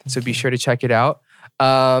YANGYANG, so be sure to check it out.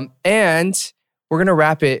 And we're going to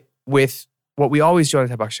wrap it with what we always do on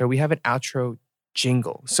the DAEBAK show. We have an outro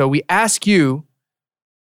jingle. So we ask you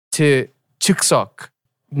to chuksok,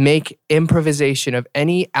 make improvisation of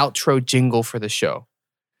any outro jingle for the show.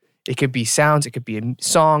 It could be sounds, it could be a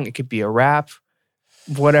song, it could be a rap,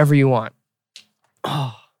 whatever you want.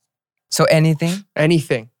 So anything?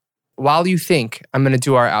 Anything. While you think, I'm going to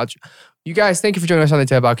do our outro. You guys, thank you for joining us on the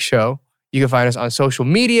DAEBAK show. You can find us on social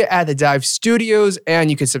media at The Dive Studios, and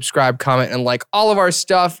you can subscribe, comment, and like all of our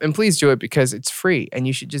stuff. And please do it because it's free, and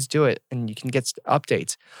you should just do it, and you can get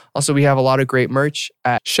updates. Also, we have a lot of great merch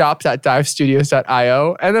at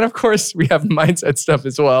shop.divestudios.io. And then, of course, we have mindset stuff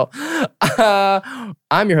as well.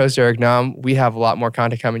 I'm your host, Eric Nam. We have a lot more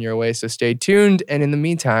content coming your way, so stay tuned. And in the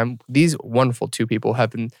meantime, these wonderful two people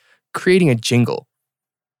have been creating a jingle.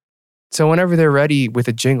 So whenever they're ready with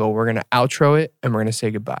a jingle, we're going to outro it, and we're going to say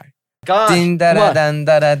goodbye. Din da da dan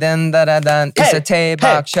da da dan da da dan. It's a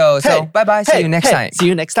DAEBAK show. So bye bye. See you next time. See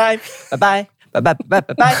you next time. Bye bye. Bye bye. Bye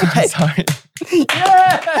bye. Bye. Sorry.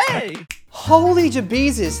 Hey. Holy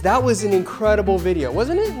jabeezus, that was an incredible video,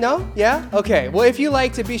 wasn't it? No? Yeah? Okay, well if you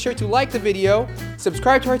liked it, be sure to like the video,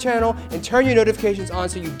 subscribe to our channel, and turn your notifications on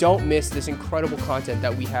so you don't miss this incredible content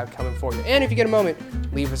that we have coming for you. And if you get a moment,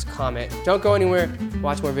 leave us a comment. Don't go anywhere,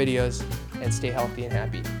 watch more videos, and stay healthy and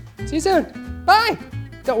happy. See you soon. Bye!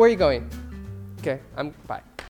 Where are you going? Okay, bye.